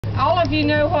All of you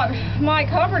know what Mike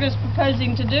Hubbard is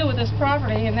proposing to do with this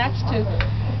property, and that's to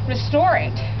restore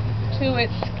it to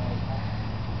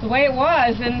the way it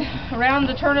was around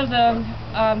the turn of the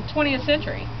 20th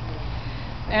century.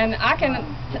 And I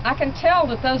can tell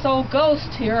that those old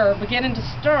ghosts here are beginning to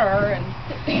stir and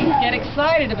get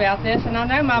excited about this, and I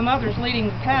know my mother's leading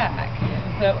the pack,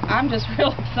 so I'm just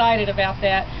real excited about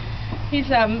that.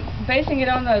 He's basing it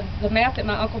on the map that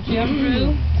my Uncle Jim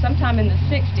drew sometime in the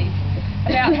 60s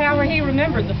about how he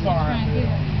remembered the farm,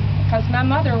 because my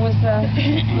mother was the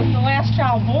last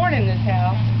child born in this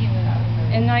house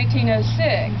in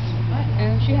 1906,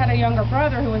 and she had a younger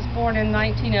brother who was born in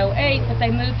 1908, but they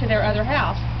moved to their other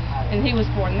house, and he was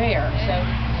born there. So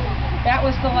that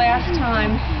was the last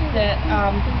time that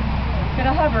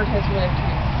a Hubbard has lived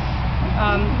here.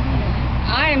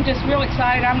 I am just real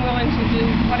excited. I'm willing to do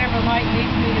whatever Mike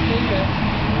needs me to do to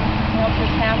help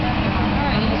this happen.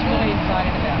 I'm just really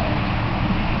excited about it.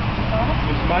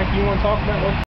 Mike, you want to talk about what